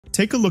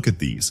Take a look at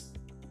these.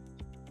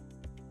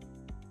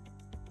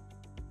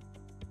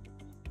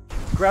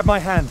 Grab my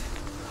hand.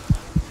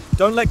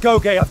 Don't let go,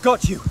 Gay. I've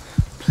got you.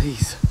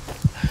 Please.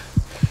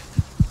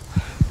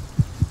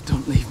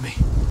 Don't leave me.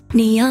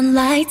 Neon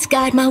lights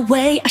guide my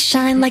way. I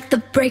shine like the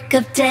break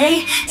of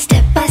day.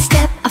 Step by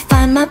step, I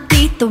find my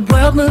beat. The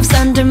world moves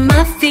under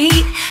my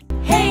feet.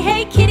 Hey,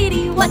 hey,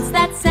 kitty, what's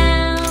that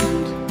sound?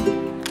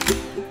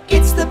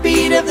 It's the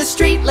beat of the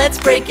street. Let's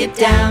break it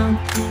down.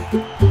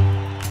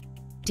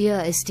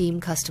 Dear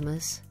esteemed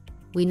customers,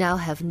 we now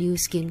have new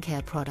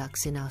skincare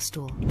products in our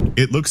store.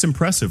 It looks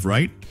impressive,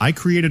 right? I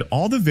created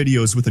all the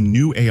videos with a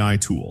new AI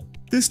tool.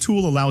 This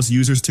tool allows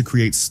users to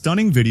create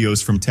stunning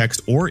videos from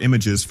text or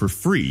images for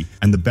free,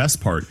 and the best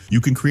part, you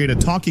can create a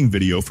talking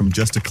video from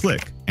just a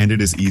click, and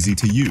it is easy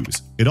to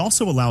use. It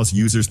also allows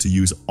users to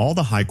use all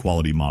the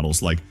high-quality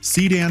models like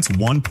Cdance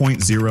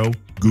 1.0,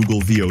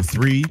 Google Veo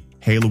 3,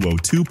 Halo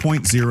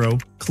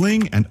 2.0,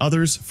 Kling, and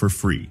others for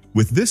free.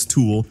 With this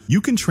tool, you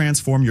can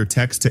transform your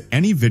text to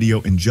any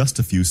video in just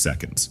a few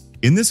seconds.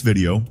 In this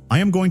video, I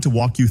am going to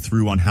walk you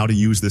through on how to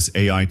use this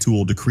AI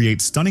tool to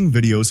create stunning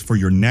videos for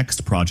your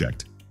next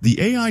project. The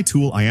AI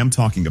tool I am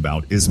talking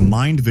about is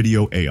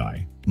MindVideo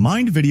AI.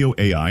 MindVideo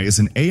AI is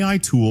an AI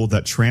tool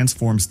that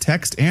transforms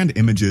text and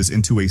images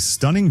into a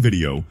stunning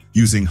video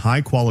using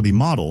high-quality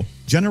model,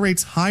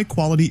 generates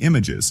high-quality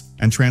images,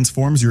 and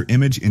transforms your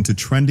image into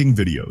trending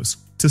videos.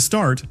 To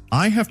start,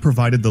 I have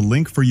provided the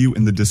link for you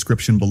in the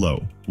description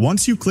below.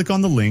 Once you click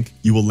on the link,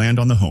 you will land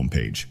on the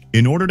homepage.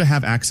 In order to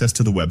have access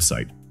to the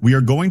website, we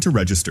are going to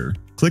register.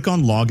 Click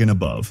on Login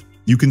above.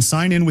 You can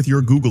sign in with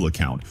your Google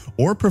account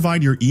or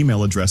provide your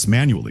email address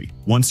manually.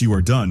 Once you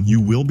are done, you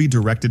will be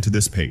directed to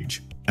this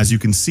page. As you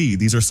can see,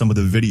 these are some of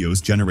the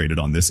videos generated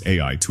on this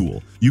AI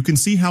tool. You can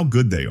see how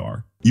good they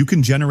are. You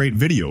can generate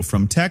video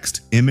from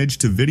text, image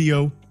to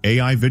video,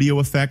 AI video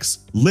effects,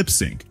 lip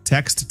sync,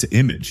 text to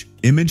image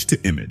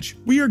to image.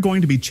 We are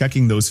going to be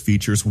checking those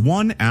features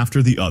one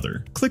after the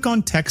other. Click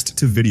on text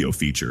to video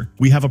feature.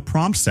 We have a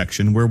prompt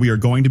section where we are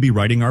going to be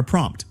writing our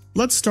prompt.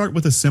 Let's start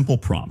with a simple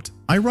prompt.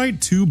 I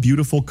write two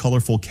beautiful,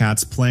 colorful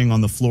cats playing on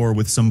the floor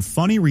with some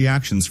funny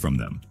reactions from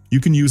them. You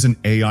can use an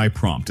AI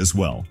prompt as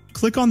well.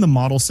 Click on the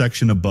model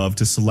section above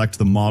to select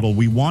the model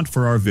we want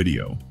for our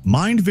video.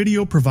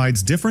 MindVideo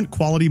provides different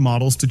quality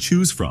models to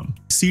choose from.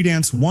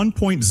 Cdance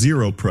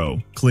 1.0 Pro,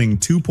 Kling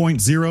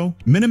 2.0,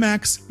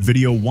 Minimax,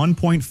 Video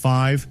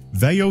 1.5,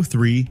 Veo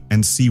 3,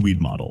 and Seaweed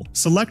model.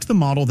 Select the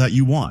model that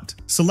you want.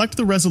 Select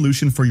the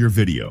resolution for your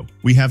video.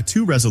 We have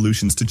two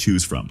resolutions to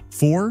choose from,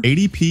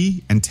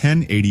 480p and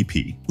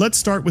 1080p. Let's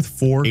start with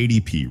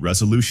 480p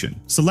resolution.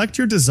 Select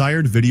your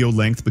desired video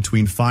length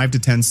between 5 to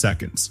 10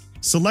 seconds.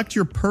 Select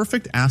your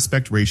perfect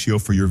aspect ratio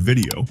for your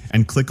video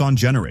and click on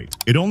Generate.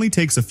 It only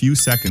takes a few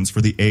seconds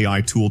for the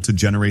AI tool to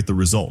generate the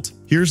result.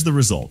 Here's the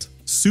result.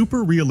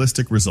 Super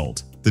realistic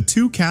result. The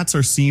two cats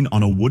are seen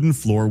on a wooden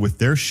floor with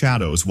their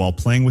shadows while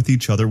playing with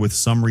each other with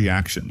some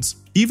reactions.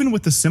 Even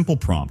with the simple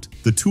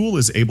prompt, the tool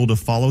is able to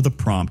follow the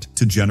prompt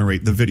to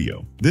generate the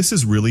video. This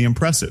is really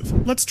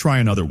impressive. Let's try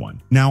another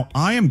one. Now,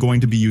 I am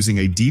going to be using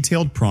a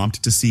detailed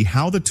prompt to see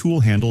how the tool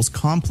handles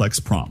complex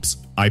prompts.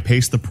 I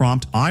paste the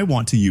prompt I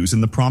want to use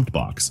in the prompt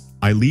box.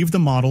 I leave the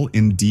model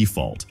in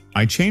default.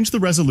 I change the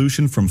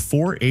resolution from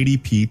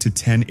 480p to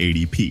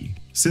 1080p.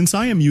 Since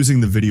I am using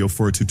the video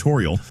for a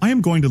tutorial, I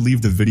am going to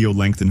leave the video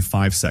length in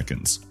 5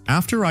 seconds.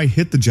 After I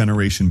hit the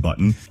generation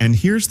button, and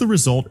here's the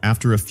result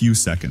after a few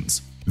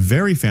seconds.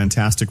 Very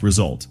fantastic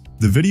result.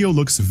 The video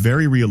looks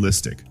very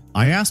realistic.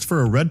 I asked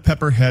for a red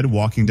pepper head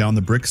walking down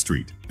the brick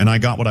street, and I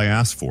got what I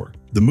asked for.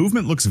 The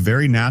movement looks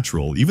very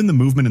natural, even the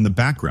movement in the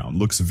background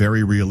looks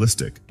very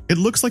realistic. It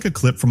looks like a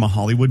clip from a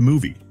Hollywood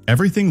movie.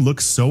 Everything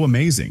looks so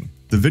amazing.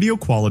 The video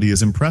quality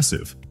is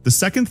impressive. The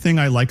second thing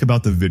I like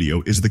about the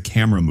video is the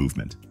camera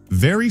movement.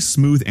 Very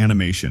smooth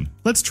animation.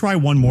 Let's try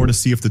one more to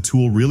see if the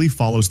tool really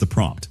follows the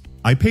prompt.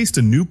 I paste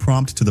a new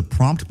prompt to the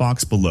prompt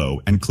box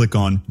below and click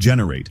on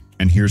Generate,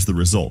 and here's the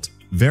result.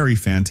 Very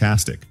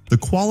fantastic. The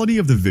quality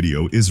of the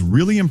video is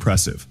really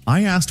impressive.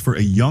 I asked for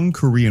a young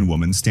Korean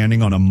woman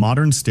standing on a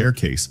modern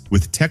staircase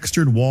with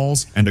textured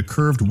walls and a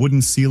curved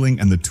wooden ceiling,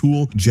 and the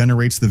tool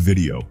generates the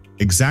video.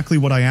 Exactly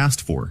what I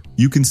asked for.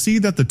 You can see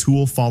that the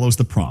tool follows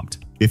the prompt.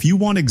 If you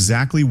want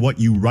exactly what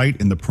you write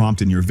in the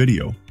prompt in your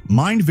video,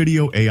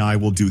 MindVideo AI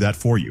will do that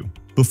for you.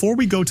 Before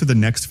we go to the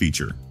next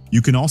feature,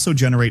 you can also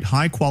generate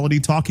high-quality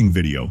talking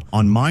video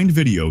on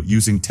MindVideo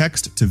using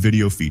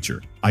text-to-video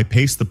feature. I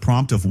paste the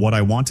prompt of what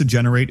I want to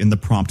generate in the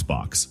prompt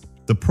box.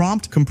 The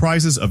prompt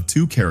comprises of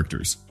 2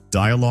 characters,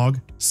 dialogue,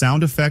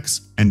 sound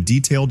effects, and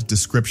detailed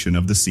description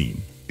of the scene.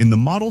 In the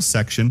model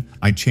section,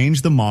 I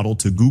change the model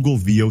to Google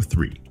Veo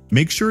 3.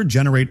 Make sure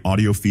Generate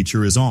Audio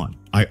feature is on.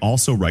 I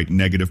also write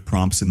negative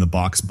prompts in the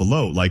box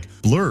below like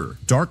blur,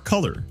 dark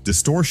color,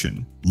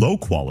 distortion, low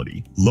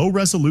quality, low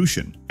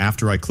resolution.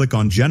 After I click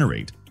on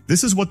Generate,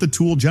 this is what the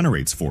tool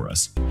generates for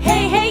us.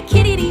 Hey, hey,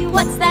 kitty,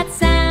 what's that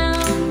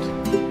sound?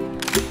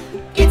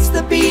 It's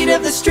the beat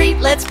of the street,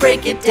 let's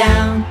break it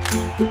down.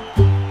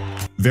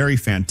 Very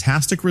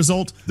fantastic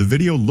result. The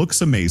video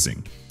looks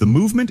amazing. The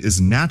movement is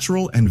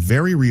natural and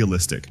very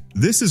realistic.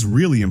 This is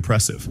really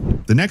impressive.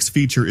 The next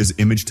feature is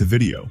image to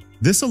video.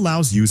 This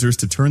allows users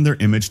to turn their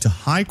image to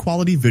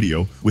high-quality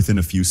video within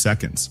a few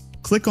seconds.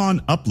 Click on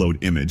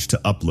Upload Image to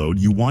upload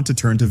you want to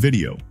turn to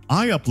video.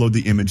 I upload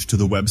the image to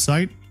the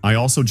website. I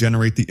also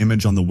generate the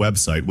image on the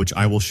website, which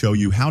I will show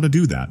you how to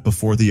do that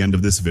before the end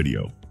of this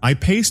video. I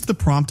paste the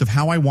prompt of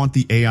how I want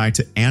the AI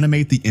to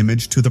animate the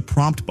image to the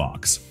prompt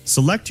box.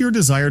 Select your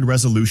desired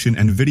resolution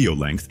and video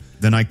length,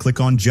 then I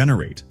click on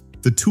Generate.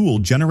 The tool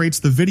generates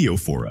the video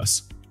for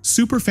us.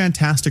 Super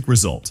fantastic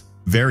result.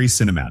 Very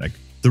cinematic.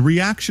 The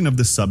reaction of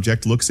the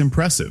subject looks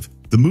impressive.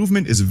 The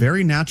movement is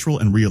very natural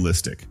and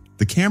realistic.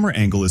 The camera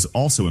angle is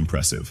also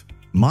impressive.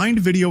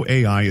 MindVideo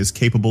AI is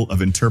capable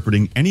of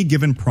interpreting any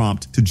given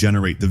prompt to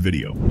generate the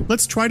video.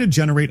 Let's try to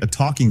generate a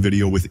talking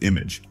video with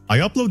image. I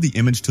upload the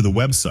image to the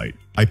website.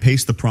 I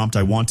paste the prompt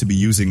I want to be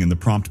using in the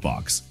prompt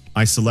box.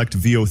 I select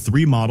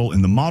VO3 model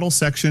in the model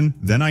section,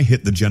 then I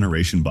hit the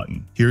generation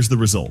button. Here's the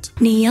result.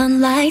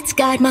 Neon lights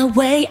guide my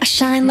way, I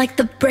shine like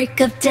the break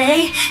of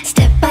day.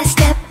 Step by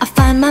step, I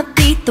find my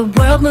beat, the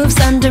world moves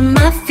under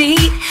my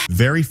feet.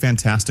 Very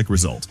fantastic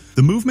result.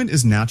 The movement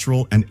is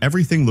natural and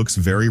everything looks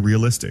very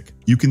realistic.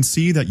 You can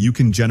see that you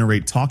can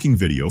generate talking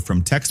video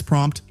from text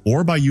prompt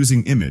or by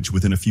using image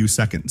within a few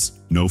seconds.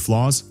 No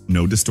flaws,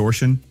 no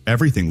distortion,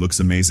 everything looks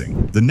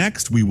amazing. The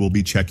next we will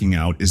be checking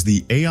out is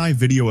the AI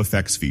video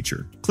effects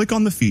feature. Click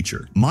on the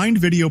feature.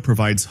 MindVideo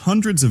provides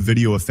hundreds of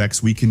video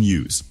effects we can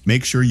use.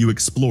 Make sure you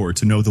explore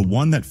to know the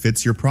one that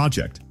fits your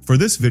project. For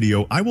this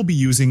video, I will be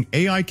using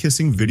AI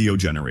Kissing Video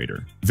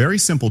Generator. Very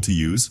simple to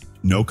use,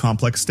 no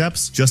complex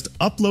steps, just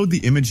upload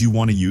the image you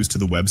want to use to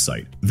the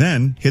website.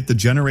 Then, hit the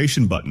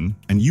generation button,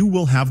 and you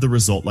will have the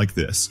result like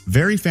this.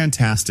 Very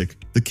fantastic.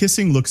 The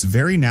kissing looks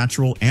very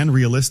natural and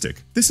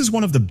realistic. This is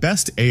one of the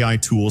best AI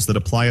tools that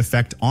apply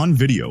effect on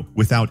video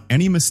without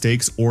any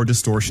mistakes or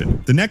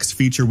distortion. The next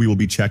feature we will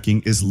be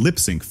checking is lip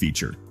sync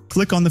feature.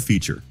 Click on the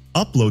feature.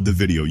 Upload the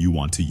video you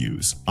want to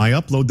use. I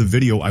upload the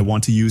video I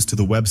want to use to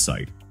the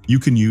website. You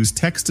can use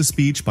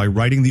text-to-speech by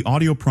writing the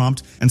audio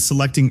prompt and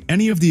selecting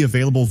any of the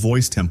available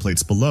voice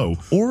templates below,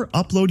 or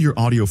upload your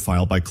audio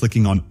file by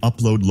clicking on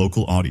Upload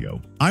Local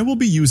Audio. I will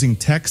be using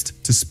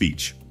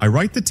text-to-speech. I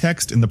write the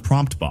text in the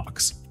prompt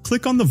box.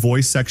 Click on the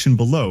voice section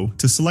below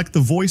to select the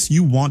voice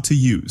you want to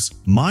use.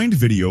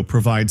 MindVideo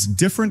provides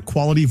different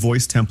quality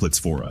voice templates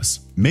for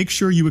us. Make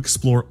sure you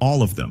explore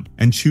all of them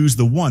and choose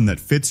the one that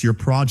fits your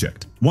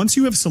project. Once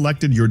you have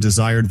selected your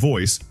desired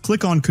voice,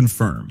 click on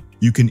Confirm.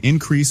 You can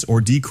increase or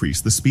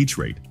decrease the speech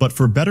rate, but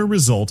for better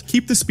result,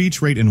 keep the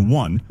speech rate in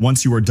 1.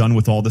 Once you are done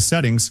with all the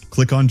settings,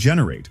 click on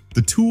Generate.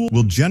 The tool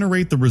will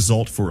generate the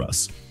result for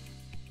us.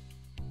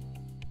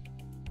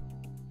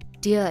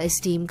 Dear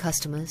esteemed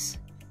customers,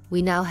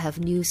 we now have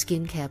new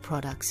skincare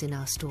products in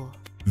our store.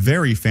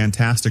 Very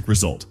fantastic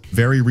result.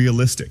 Very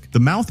realistic. The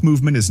mouth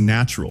movement is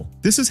natural.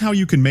 This is how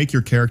you can make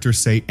your character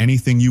say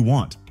anything you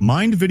want.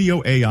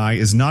 MindVideo AI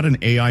is not an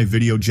AI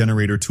video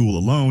generator tool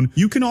alone.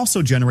 You can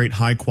also generate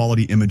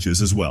high-quality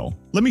images as well.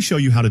 Let me show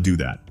you how to do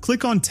that.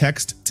 Click on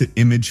Text to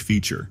Image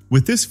feature.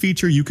 With this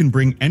feature, you can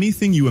bring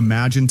anything you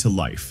imagine to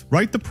life.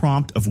 Write the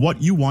prompt of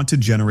what you want to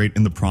generate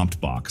in the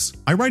prompt box.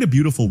 I write a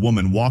beautiful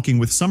woman walking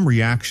with some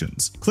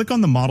reactions. Click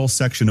on the model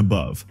section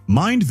above.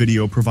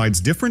 MindVideo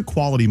provides different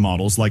quality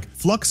models like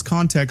Flux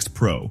Context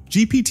Pro,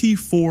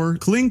 GPT-4,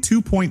 Kling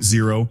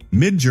 2.0,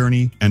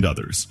 Midjourney, and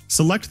others.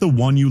 Select the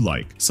one you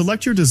like.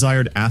 Select your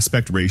desired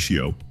aspect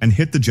ratio and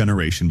hit the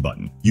generation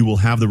button. You will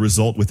have the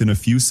result within a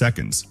few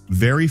seconds.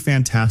 Very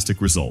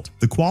fantastic result.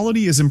 The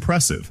quality is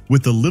impressive.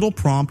 With the little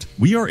prompt,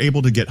 we are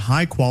able to get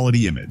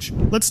high-quality image.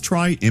 Let's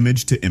try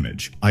image to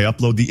image. I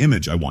upload the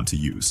image I want to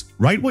use.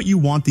 Write what you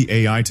want the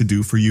AI to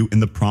do for you in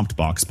the prompt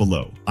box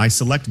below. I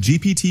select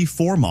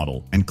GPT-4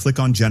 model and click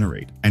on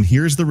Generate. And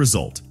here's the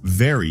result.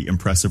 Very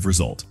impressive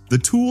result. The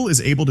tool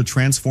is able to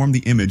transform the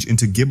image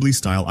into Ghibli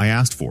style I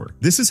asked for.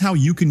 This is how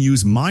you can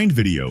use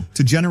MindVideo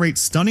to generate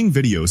stunning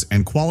videos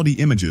and quality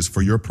images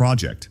for your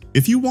project.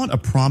 If you want a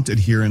prompt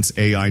adherence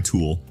AI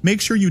tool, make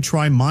sure you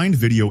try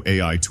MindVideo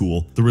AI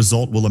tool. The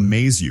result will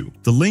amaze you.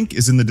 The link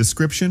is in the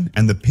description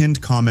and the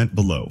pinned comment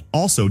below.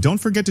 Also, don't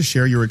forget to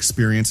share your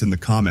experience in the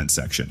comment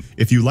section.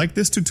 If you like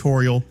this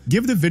tutorial,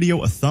 give the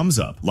video a thumbs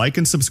up, like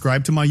and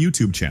subscribe to my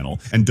YouTube channel,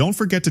 and don't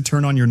forget to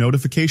turn on your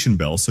notification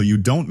bell so you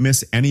don't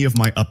miss any of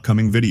my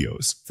upcoming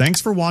videos.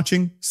 Thanks for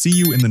watching. See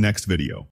you in the next video.